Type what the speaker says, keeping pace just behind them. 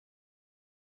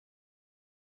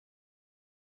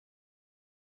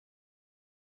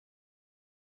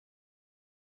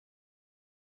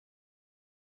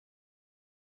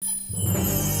Hello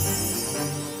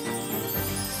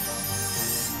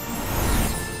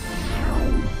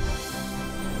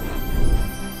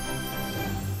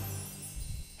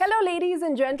ladies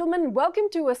and gentlemen, welcome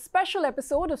to a special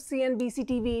episode of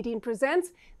CNBC-TV18 Presents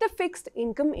the Fixed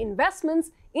Income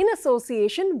Investments in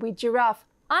association with Jiraaf.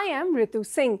 I am RItu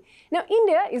Singh. Now,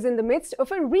 India is in the midst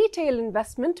of a retail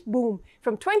investment boom.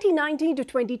 From 2019 to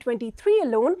 2023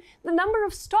 alone, the number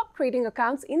of stock trading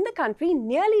accounts in the country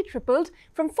nearly tripled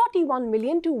from 41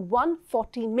 million to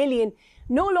 140 million.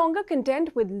 No longer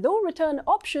content with low return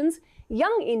options,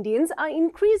 young Indians are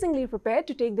increasingly prepared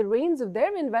to take the reins of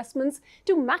their investments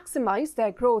to maximize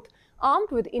their growth.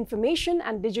 Armed with information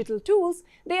and digital tools,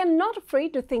 they are not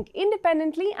afraid to think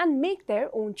independently and make their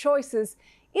own choices.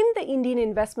 In the Indian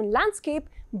investment landscape,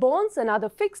 bonds and other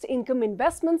fixed income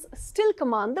investments still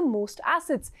command the most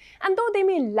assets. And though they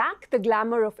may lack the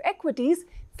glamour of equities,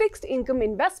 fixed income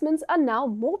investments are now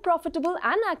more profitable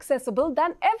and accessible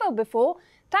than ever before,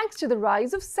 thanks to the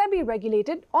rise of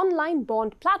SEBI-regulated online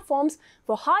bond platforms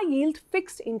for high-yield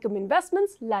fixed income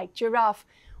investments like Jiraaf.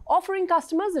 Offering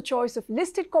customers a choice of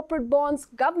listed corporate bonds,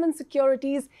 government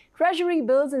securities, treasury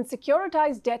bills and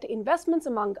securitized debt investments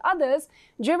among others,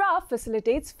 Jiraaf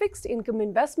facilitates fixed income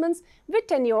investments with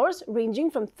tenures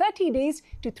ranging from 30 days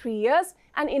to 3 years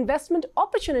and investment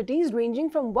opportunities ranging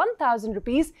from 1,000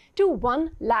 rupees to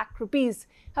 1 lakh rupees.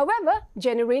 However,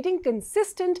 generating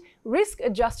consistent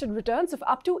risk-adjusted returns of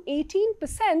up to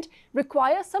 18%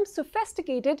 require some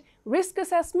sophisticated risk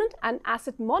assessment and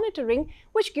asset monitoring,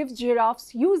 which gives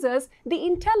Jiraaf's users the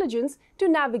intelligence to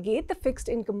navigate the fixed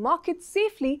income market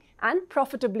safely and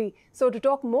profitably. So to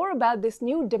talk more about this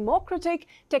new democratic,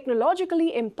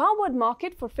 technologically empowered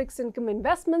market for fixed income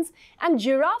investments and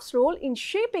Jiraaf's role in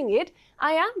shaping it,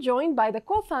 I am joined by the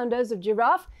co-founders of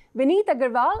Jiraaf, Vineet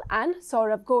Agrawal and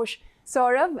Saurav Ghosh.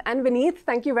 Saurav and Vineet,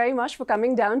 thank you very much for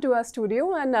coming down to our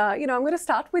studio. And, I'm going to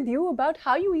start with you about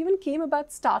how you even came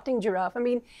about starting Jiraaf. I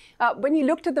mean, when you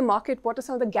looked at the market, what are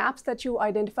some of the gaps that you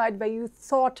identified where you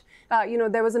thought,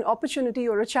 there was an opportunity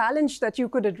or a challenge that you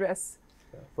could address?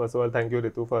 First of all, thank you,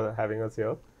 Ritu, for having us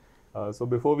here. So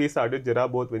before we started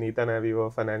Jiraaf, both Vineet and I, we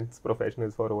were finance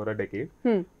professionals for over a decade.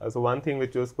 So one thing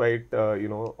which was quite,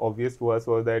 obvious to us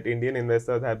was that Indian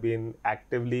investors have been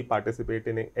actively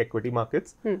participating in equity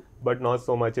markets, but not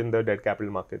so much in the debt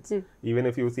capital markets. Even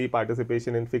if you see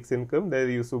participation in fixed income, there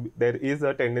is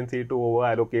a tendency to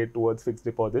over-allocate towards fixed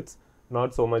deposits,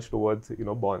 not so much towards,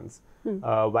 bonds.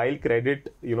 While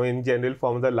credit, in general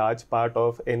forms a large part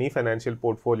of any financial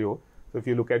portfolio. So if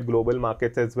you look at global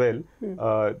markets as well,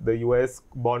 the US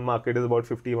bond market is about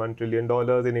 $51 trillion.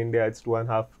 In India, it's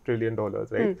 $2.5 trillion,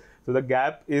 right? So the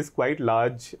gap is quite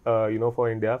large, for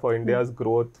India. For India's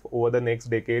growth over the next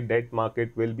decade, debt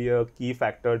market will be a key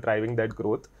factor driving that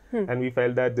growth. And we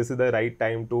felt that this is the right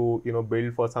time to,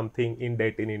 build for something in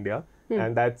debt in India.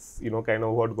 And that's, kind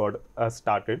of what got us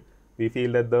started. We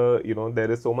feel that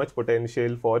there is so much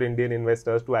potential for Indian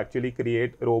investors to actually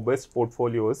create robust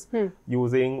portfolios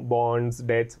using bonds,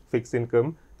 debts, fixed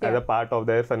income as a part of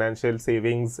their financial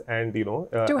savings and,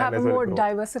 to have a more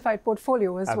diversified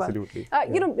portfolio as well. Absolutely.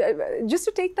 Just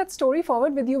to take that story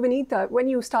forward with you, Vineet, when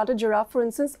you started Jiraaf, for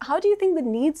instance, how do you think the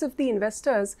needs of the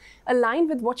investors align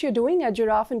with what you're doing at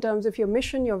Jiraaf in terms of your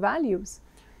mission, your values?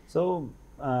 So,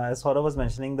 as Saurav was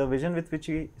mentioning, the vision with which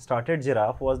we started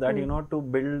Jiraaf was that, to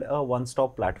build a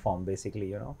one-stop platform,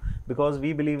 basically, because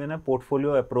we believe in a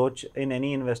portfolio approach in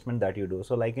any investment that you do.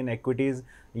 So like in equities,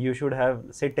 you should have,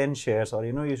 say, 10 shares or,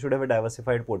 you should have a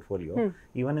diversified portfolio.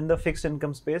 Even in the fixed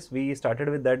income space, we started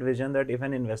with that vision that if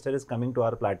an investor is coming to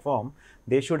our platform,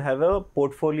 they should have a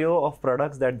portfolio of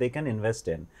products that they can invest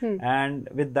in. And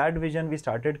with that vision, we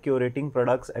started curating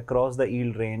products across the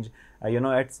yield range.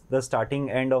 At the starting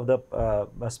end of the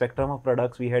spectrum of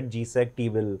products, we had GSEC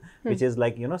T-bill, which is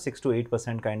like, 6 to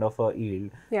 8% kind of a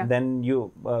yield. Then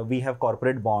we have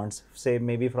corporate bonds, say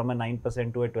maybe from a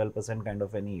 9% to a 12% kind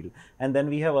of an yield. And then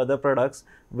we have other products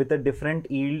with a different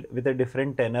yield, with a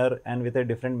different tenor and with a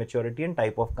different maturity and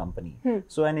type of company.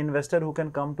 So an investor who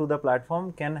can come to the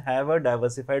platform can have a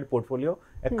diversified portfolio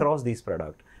across these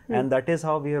products. And that is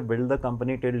how we have built the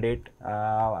company till date.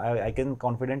 I can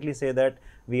confidently say that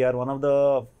we are one of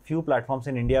the few platforms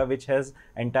in India which has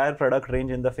entire product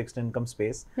range in the fixed income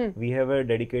space. We have a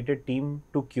dedicated team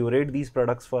to curate these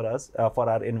products for us, for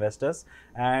our investors.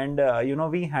 And,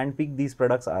 we handpick these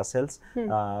products ourselves.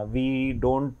 We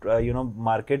don't,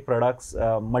 market products,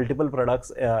 multiple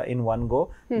products in one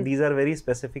go. These are very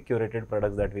specific curated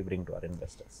products that we bring to our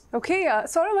investors. Okay,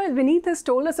 Saurav, Vineet has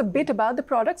told us a bit about the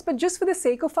products, but just for the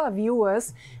sake of our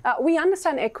viewers, we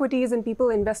understand equities and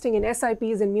people investing in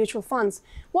SIPs and mutual funds.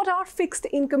 What are fixed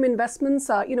income income investments,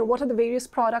 what are the various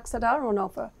products that are on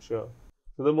offer? Sure.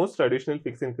 So the most traditional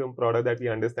fixed income product that we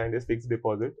understand is fixed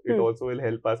deposit. It also will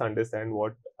help us understand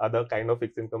what other kind of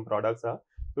fixed income products are.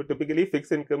 So typically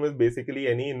fixed income is basically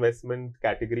any investment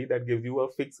category that gives you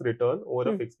a fixed return over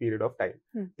a fixed period of time.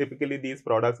 Typically these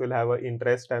products will have an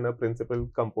interest and a principal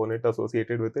component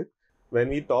associated with it. When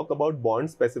we talk about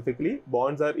bonds specifically,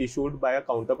 bonds are issued by a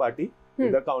counterparty.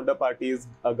 If the counterparty is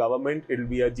a government, it will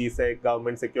be a GSEC,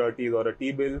 government securities, or a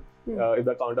T-bill. If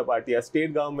the counterparty are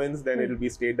state governments, then it will be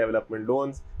state development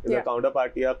loans. If the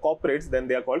counterparty are corporates, then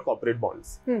they are called corporate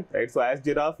bonds. Right. So as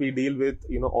Jiraaf, we deal with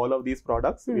all of these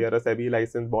products. We are a SEBI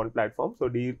licensed bond platform, so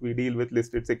we deal with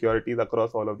listed securities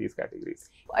across all of these categories.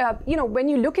 When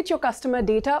you look at your customer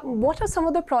data, what are some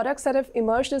of the products that have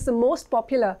emerged as the most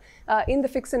popular in the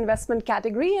fixed investment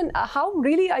category, and how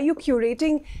really are you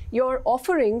curating your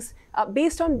offerings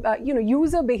based on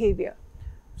user behavior?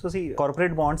 So see,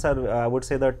 corporate bonds are, I would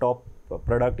say, the top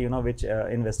product which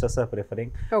investors are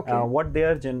preferring. What they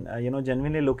are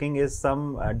genuinely looking is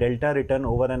some delta return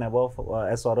over and above,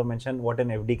 as Saurav mentioned, what an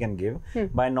FD can give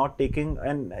by not taking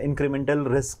an incremental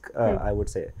risk, I would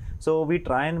say. So we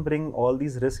try and bring all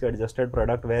these risk adjusted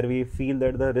product where we feel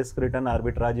that the risk return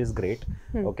arbitrage is great.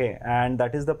 And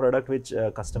that is the product which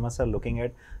customers are looking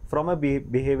at. From a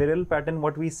behavioral pattern,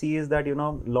 what we see is that a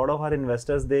lot of our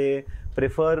investors, they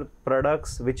prefer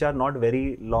products which are not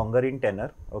very longer in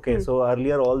tenor. So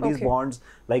earlier all these bonds,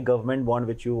 like government bond,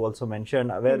 which you also mentioned,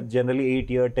 were generally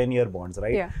 8-year, 10-year bonds,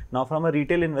 right? Now from a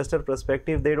retail investor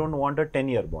perspective, they don't want a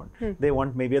 10-year bond. They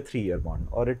want maybe a 3-year bond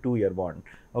or a 2-year bond.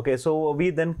 So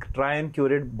we then try and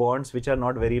curate bonds which are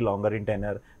not very longer in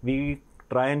tenor. We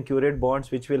try and curate bonds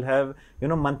which will have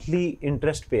monthly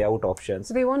interest payout options.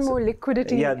 So they want more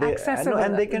liquidity, accessible,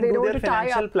 and they can do their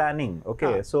financial planning.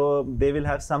 So they will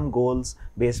have some goals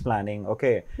based planning.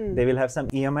 They will have some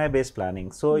EMI based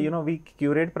planning. So we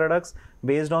curate products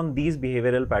based on these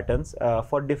behavioral patterns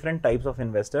for different types of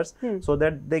investors, so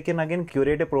that they can again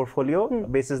curate a portfolio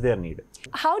basis their need.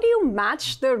 How do you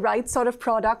match the right sort of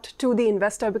product to the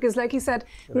investor? Because like you said,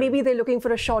 maybe they're looking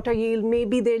for a shorter yield,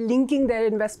 maybe they're linking their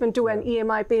investment to an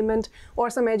EMI payment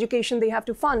or some education they have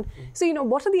to fund. So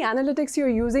what are the analytics you're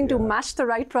using to match the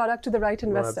right product to the right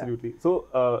investor? Absolutely.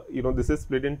 So this is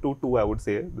split into two, I would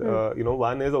say.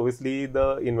 One is obviously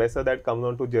the investor that comes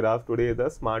on to Jiraaf today is a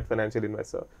smart financial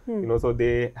investor. So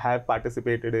they have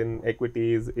participated in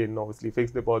equities, in obviously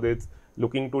fixed deposits,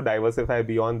 looking to diversify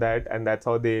beyond that, and that's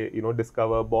how they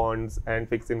discover bonds and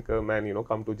fixed income and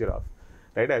come to Jiraaf.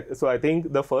 Right. So I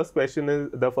think the first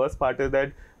part is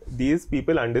that these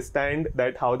people understand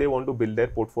that how they want to build their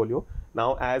portfolio.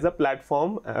 Now, as a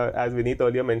platform, as Vineet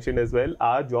earlier mentioned as well,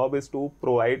 our job is to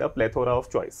provide a plethora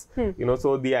of choice.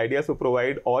 So the idea is to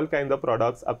provide all kinds of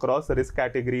products across risk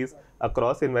categories,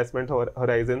 across investment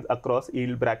horizons, across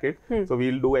yield bracket. So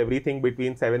we'll do everything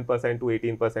between 7% to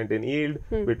 18% in yield,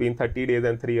 between 30 days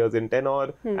and 3 years in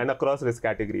tenor, and across risk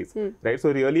categories. Right.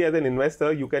 So really, as an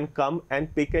investor, you can come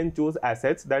and pick and choose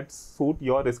assets that suit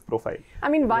your risk profile. I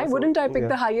mean, why wouldn't I pick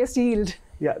the highest yield?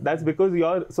 Yeah, that's because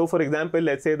so for example,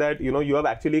 let's say that, you have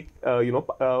actually,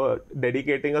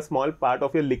 dedicating a small part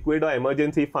of your liquid or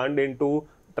emergency fund into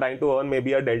trying to earn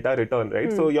maybe a delta return,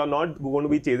 right? So you're not going to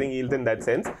be chasing yields in that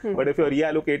sense. But if you're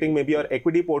reallocating maybe your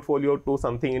equity portfolio to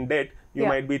something in debt, you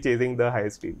might be chasing the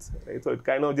highest yields, right? So it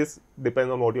kind of just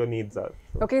depends on what your needs are.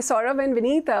 So. Okay, Saurav and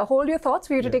Vineet, hold your thoughts.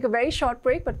 We have to take a very short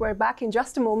break, but we're back in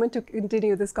just a moment to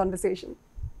continue this conversation.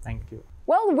 Thank you.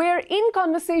 Well, we're in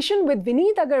conversation with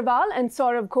Vineet Agrawal and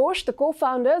Saurav Ghosh, the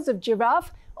co-founders of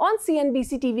Jiraaf, on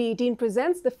CNBC-TV18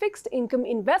 presents the Fixed Income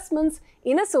Investments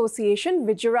in association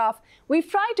with Jiraaf. We've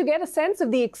tried to get a sense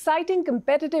of the exciting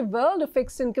competitive world of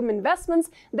fixed income investments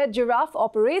that Jiraaf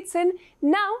operates in.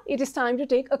 Now it is time to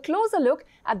take a closer look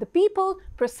at the people,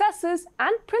 processes,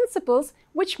 and principles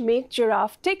which make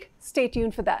Jiraaf tick. Stay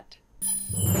tuned for that.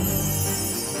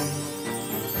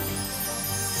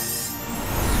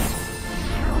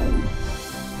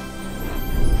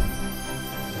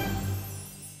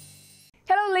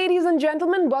 Hello ladies and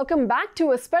gentlemen, welcome back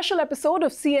to a special episode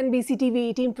of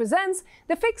CNBC-TV18 presents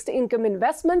the Fixed Income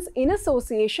Investments in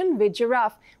association with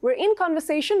Jiraaf. We're in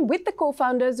conversation with the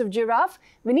co-founders of Jiraaf,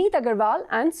 Vineet Agrawal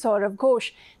and Saurav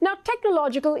Ghosh. Now,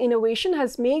 technological innovation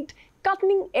has made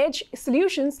cutting-edge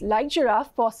solutions like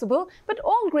Jiraaf possible, but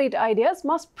all great ideas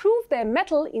must prove their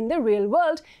mettle in the real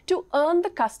world to earn the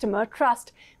customer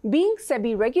trust. Being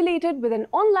SEBI-regulated with an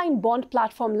online bond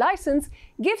platform license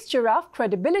gives Jiraaf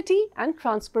credibility and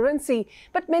transparency,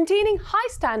 but maintaining high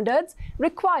standards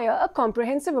require a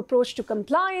comprehensive approach to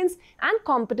compliance and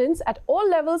competence at all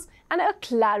levels and a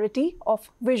clarity of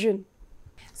vision.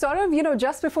 Saurav,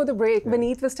 just before the break,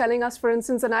 Vineet was telling us, for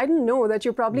instance, and I didn't know that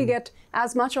you probably get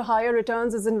as much or higher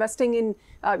returns as investing in,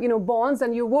 bonds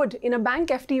than you would in a bank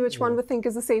FD, which one would think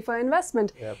is a safer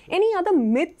investment. Yep. Any other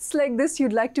myths like this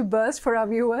you'd like to burst for our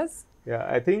viewers? Yeah,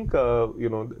 I think,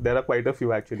 there are quite a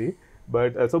few actually.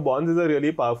 But so bonds is a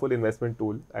really powerful investment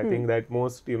tool. I think that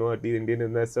most, the Indian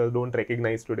investors don't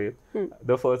recognize today.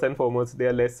 The first and foremost, they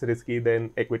are less risky than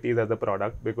equities as a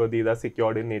product because these are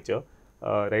secured in nature.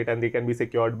 Right, and they can be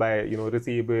secured by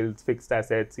receivables, fixed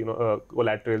assets,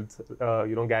 collaterals,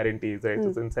 guarantees, right?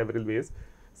 So in several ways.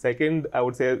 Second, I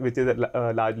would say, which is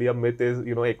largely a myth, is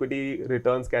equity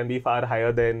returns can be far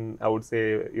higher than, I would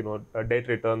say, debt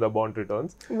returns or bond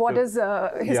returns. What is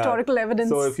historical evidence?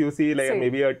 So if you see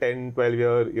maybe a 10,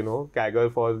 12-year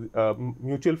CAGR for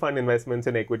mutual fund investments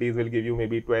in equities will give you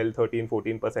maybe 12, 13,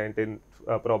 14% in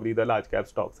probably the large cap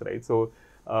stocks, right? So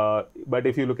but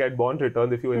if you look at bond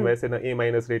returns, if you invest in an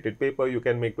A- rated paper, you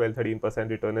can make 12-13%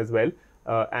 return as well.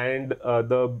 And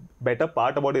the better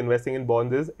part about investing in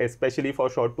bonds is, especially for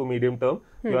short to medium term,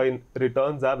 your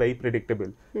returns are very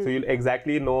predictable. So you'll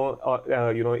exactly know,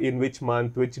 in which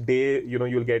month, which day,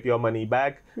 you'll get your money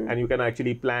back, and you can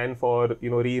actually plan for,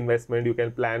 reinvestment. You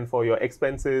can plan for your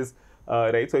expenses.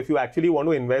 Right. So if you actually want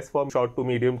to invest for short to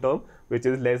medium term, which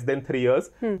is less than 3 years,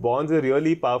 bonds are a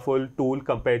really powerful tool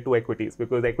compared to equities,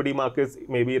 because equity markets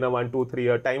maybe in a 1, 2, 3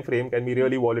 year time frame can be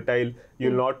really volatile.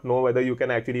 You'll not know whether you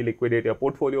can actually liquidate your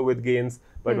portfolio with gains.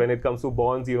 But when it comes to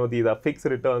bonds, these are fixed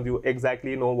returns. You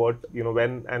exactly know what,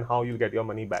 when and how you'll get your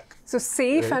money back. So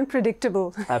safe and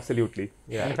predictable. Absolutely.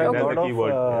 Yeah. In fact, a lot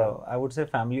of, I would say,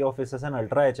 family offices and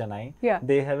ultra HNI,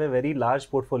 they have a very large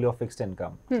portfolio of fixed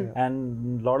income.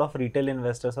 And a lot of retail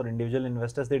investors or individual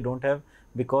investors, they don't have,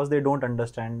 because they don't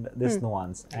understand this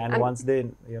nuance. And once they,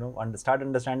 start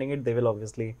understanding it, they will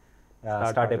obviously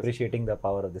start appreciating the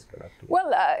power of this product.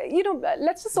 Well,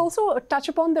 let's just also touch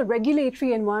upon the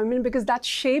regulatory environment, because that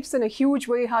shapes in a huge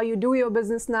way how you do your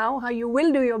business now, how you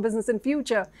will do your business in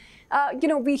future.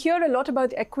 We hear a lot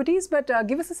about equities, but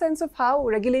give us a sense of how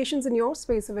regulations in your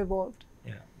space have evolved.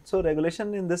 So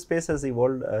regulation in this space has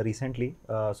evolved recently.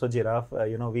 So Jiraaf,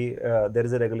 there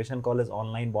is a regulation called as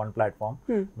online bond platform,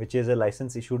 which is a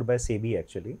license issued by SEBI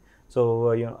actually.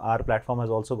 So our platform has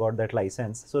also got that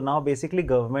license. So now basically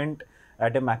government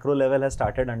at a macro level has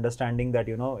started understanding that,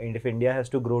 if India has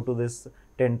to grow to this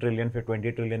 10 trillion,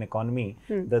 20 trillion economy,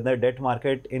 then the debt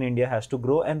market in India has to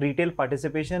grow and retail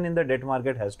participation in the debt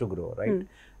market has to grow, right?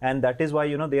 And that is why,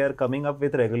 they are coming up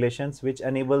with regulations which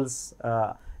enables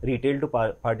retail to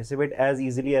participate as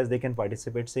easily as they can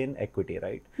participate, say, in equity,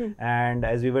 right? And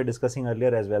as we were discussing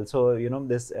earlier as well, so,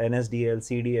 this NSDL,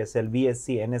 CDSL,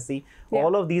 BSC, NSE,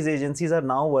 all of these agencies are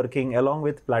now working along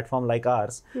with platform like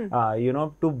ours,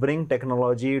 to bring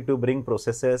technology, to bring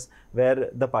processes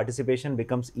where the participation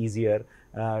becomes easier.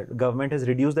 Government has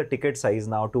reduced the ticket size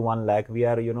now to 1 lakh. We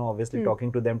are, obviously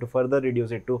talking to them to further reduce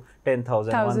it to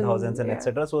 10,000, 1,000, and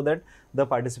etc., so that the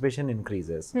participation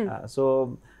increases.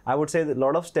 So I would say that a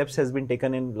lot of steps has been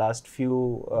taken in last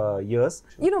few years.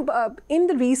 In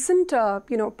the recent,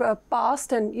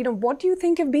 past, and what do you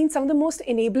think have been some of the most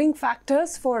enabling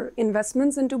factors for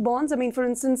investments into bonds? I mean, for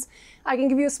instance, I can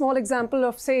give you a small example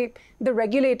of, say, the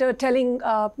regulator telling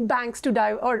banks to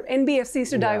or NBFCs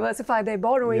to diversify their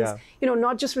borrowings.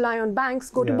 Not just rely on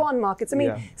banks, go to bond markets. I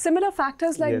mean, similar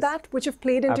factors like that which have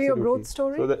played into your growth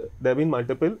story. So there have been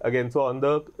multiple. Again,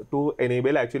 so to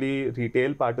enable actually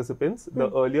retail participants,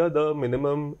 earlier the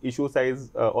minimum issue size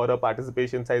or a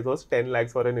participation size was 10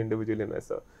 lakhs for an individual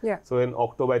investor. So in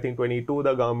October, I think 22,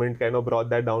 the government kind of brought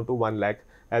that down to 1 lakh.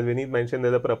 As Vineet mentioned,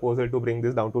 there's a proposal to bring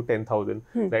this down to 10,000,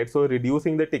 right? So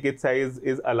reducing the ticket size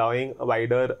is allowing a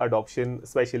wider adoption,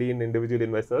 especially in individual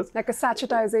investors. Like a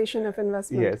sachetization of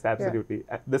investment. Yes, absolutely.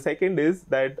 The second is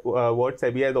that what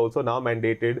SEBI has also now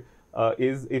mandated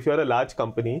is, if you're a large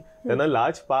company, then a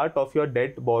large part of your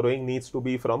debt borrowing needs to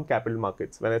be from capital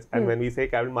markets. And when we say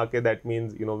capital market, that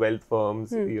means, wealth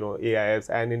firms, AIFs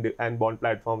and bond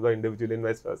platforms or individual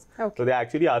investors. So they're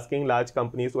actually asking large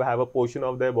companies to have a portion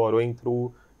of their borrowing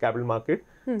through capital market.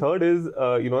 Third is,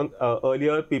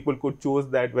 earlier people could choose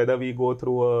that whether we go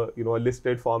through a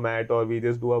listed format or we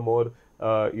just do a more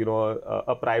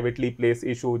a privately placed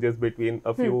issue just between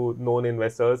a few known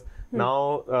investors.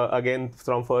 Now, again,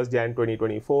 from 1st Jan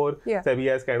 2024, SEBI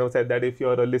has kind of said that if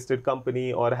you're a listed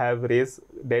company or have raised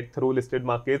debt through listed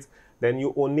markets, then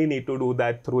you only need to do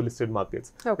that through listed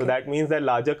markets. So that means that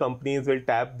larger companies will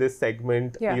tap this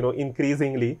segment,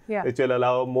 increasingly, which will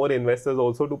allow more investors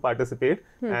also to participate.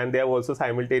 And they have also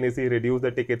simultaneously reduced the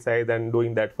ticket size and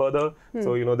doing that further.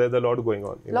 So, there's a lot going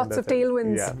on. Lots of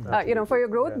tailwinds, for your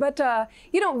growth. But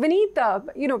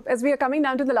Vineet, as we are coming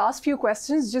down to the last few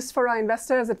questions, just for our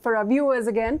investors and for our viewers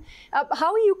again,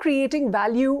 how are you creating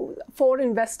value for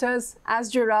investors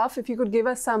as Jiraaf? If you could give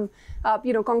us some,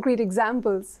 concrete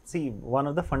examples. See, one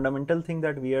of the fundamental things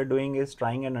that we are doing is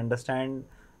trying and understand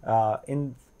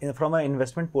from an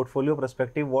investment portfolio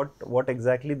perspective what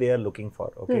exactly they are looking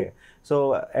for. Okay,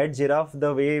 so at Jiraaf,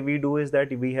 the way we do is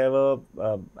that we have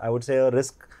I would say a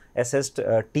risk assessed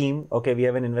team. Okay, we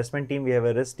have an investment team, we have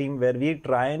a risk team, where we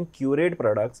try and curate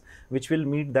products which will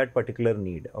meet that particular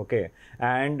need. Okay,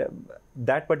 and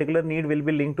that particular need will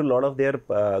be linked to a lot of their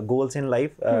goals in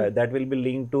life, that will be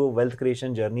linked to wealth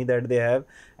creation journey that they have,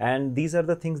 and these are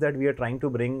the things that we are trying to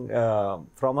bring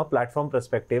from a platform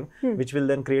perspective, which will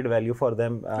then create value for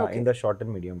them in the short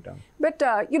and medium term. But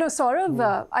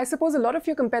Saurav, I suppose a lot of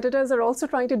your competitors are also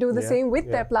trying to do the same with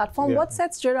their platform. What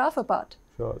sets Jiraaf apart?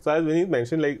 Sure. So as Vineet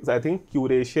mentioned, I think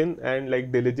curation and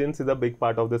diligence is a big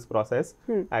part of this process.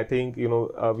 I think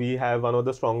we have one of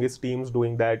the strongest teams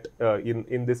doing that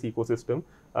in this ecosystem.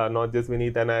 Not just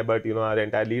Vineet and I, but our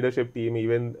entire leadership team,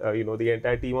 even the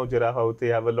entire team of Jiraaf, I would say,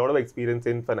 have a lot of experience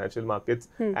in financial markets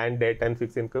and debt and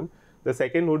fixed income. The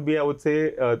second would be, I would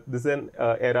say, this is an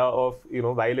era of,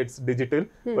 while it's digital,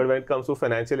 but when it comes to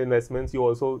financial investments, you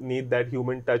also need that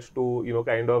human touch to,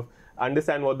 kind of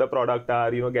understand what the product are,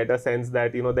 get a sense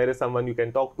that, there is someone you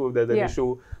can talk to if there's an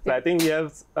issue. So I think we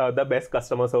have the best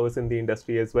customer service in the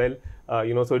industry as well.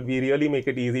 So we really make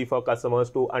it easy for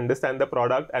customers to understand the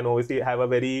product and obviously have a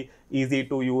very easy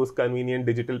to use, convenient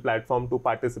digital platform to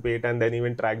participate and then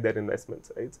even track their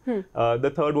investments, right?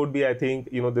 The third would be, I think,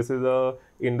 this is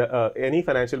any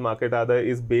financial market rather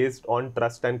is based on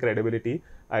trust and credibility.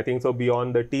 I think so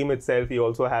beyond the team itself, we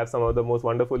also have some of the most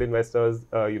wonderful investors,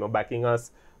 backing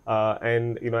us.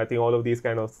 And I think all of these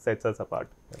kind of sets us apart.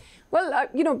 Well,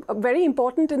 very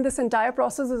important in this entire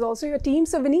process is also your team.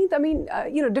 So Vineet, I mean,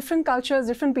 different cultures,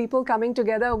 different people coming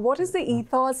together. What is the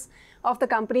ethos of the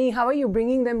company? How are you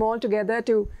bringing them all together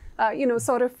to,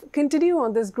 sort of continue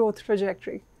on this growth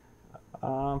trajectory?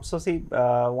 So see,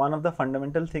 one of the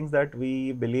fundamental things that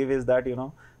we believe is that,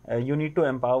 you need to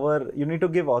empower, you need to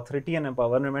give authority and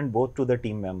empowerment both to the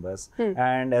team members.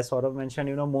 And as Saurav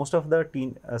mentioned, most of the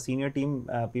senior team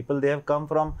people, they have come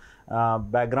from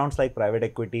backgrounds like private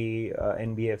equity,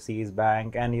 NBFCs,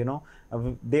 bank, and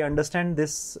they understand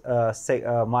this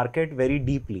market very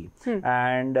deeply,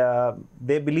 and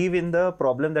they believe in the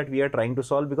problem that we are trying to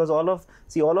solve, because all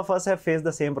of us have faced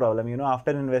the same problem.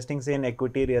 After investing, say, in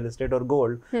equity, real estate, or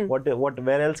gold,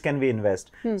 where else can we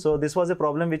invest? So this was a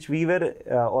problem which we were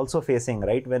also facing,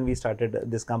 right, when we started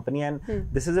this company, and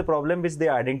this is a problem which they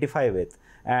identify with,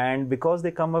 and because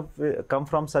they come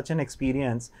from such an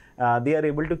experience, they are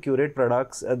able to curate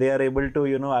products. They are able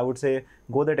to, I would say,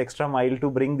 go that extra mile to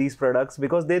bring these products,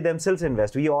 because they themselves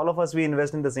invest. All of us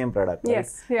invest in the same product, right?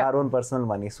 Our own personal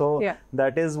money. So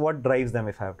that is what drives them,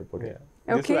 if I have to put it.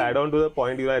 Just to add on to the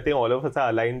point, I think all of us are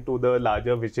aligned to the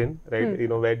larger vision, right?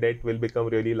 Where debt will become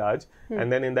really large.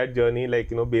 And then in that journey,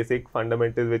 basic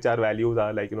fundamentals, which our values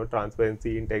are,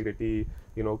 transparency, integrity,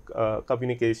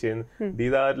 communication.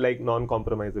 These are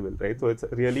non-compromisable, right? So it's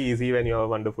really easy when you have a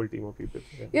wonderful team of people.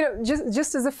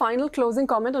 Just as a final closing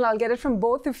comment, and I'll get it from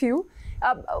both of you.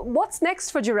 What's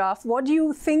next for Jiraaf? What do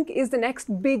you think is the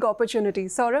next big opportunity?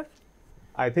 Saurav?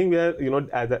 I think we are,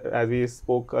 as we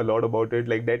spoke a lot about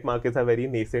it, debt markets are very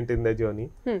nascent in their journey,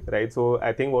 right? So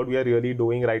I think what we are really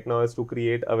doing right now is to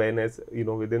create awareness,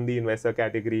 within the investor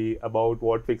category about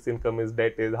what fixed income is,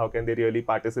 debt is, how can they really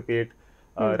participate,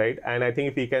 right? And I think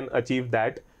if we can achieve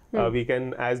that, we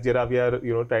can, as Jiraaf, we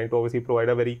are, trying to obviously provide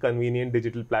a very convenient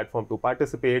digital platform to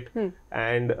participate,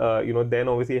 and, then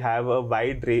obviously have a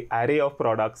wide array of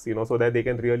products, so that they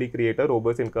can really create a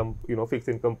robust income, fixed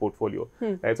income portfolio.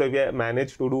 Right? So if we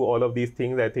manage to do all of these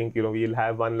things, I think, we'll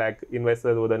have 1 lakh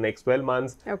investors over the next 12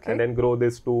 months, and then grow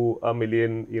this to 1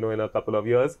 million, in a couple of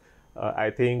years. I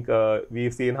think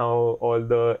we've seen how all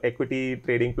the equity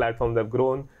trading platforms have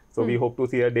grown. So we hope to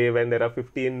see a day when there are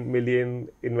 15 million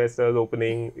investors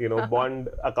opening, bond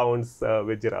accounts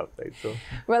with Jiraaf, right? So,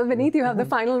 well, Vineet, you have the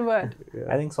final word.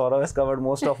 I think Saurav has covered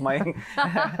most of my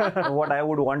what I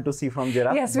would want to see from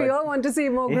Jiraaf. Yes, we all want to see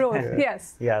more growth.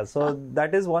 Yes. Yeah. So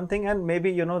that is one thing, and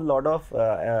maybe a lot of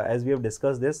as we have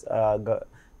discussed this.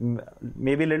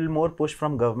 maybe a little more push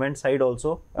from government side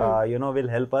also, will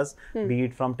help us, be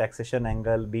it from taxation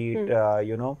angle, be it,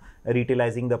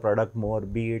 retailizing the product more,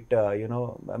 be it,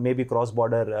 maybe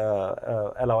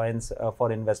cross-border allowance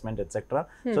for investment, etc.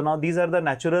 So now these are the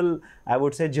natural, I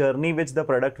would say, journey which the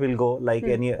product will go, like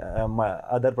any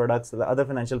other products, the other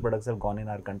financial products have gone in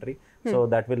our country. So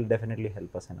that will definitely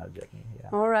help us in our journey. Yeah.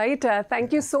 All right.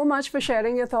 Thank you so much for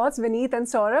sharing your thoughts, Vineet and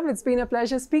Saurav. It's been a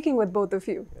pleasure speaking with both of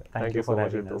you. Yeah, thank you for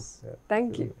having us. Yeah.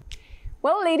 Thank you.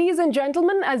 Well, ladies and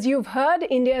gentlemen, as you've heard,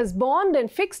 India's bond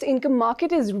and fixed income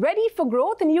market is ready for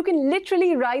growth, and you can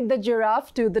literally ride the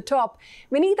giraffe to the top.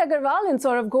 Vineet Agrawal and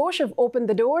Saurav Ghosh have opened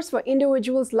the doors for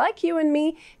individuals like you and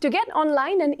me to get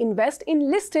online and invest in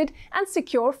listed and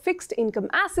secure fixed income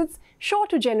assets, sure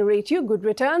to generate you good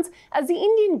returns as the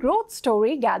Indian growth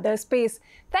story gathers pace.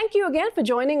 Thank you again for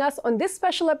joining us on this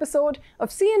special episode of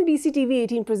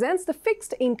CNBC-TV18 Presents the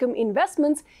Fixed Income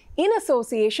Investments in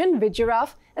association with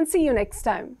Jiraaf, and see you next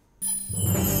time.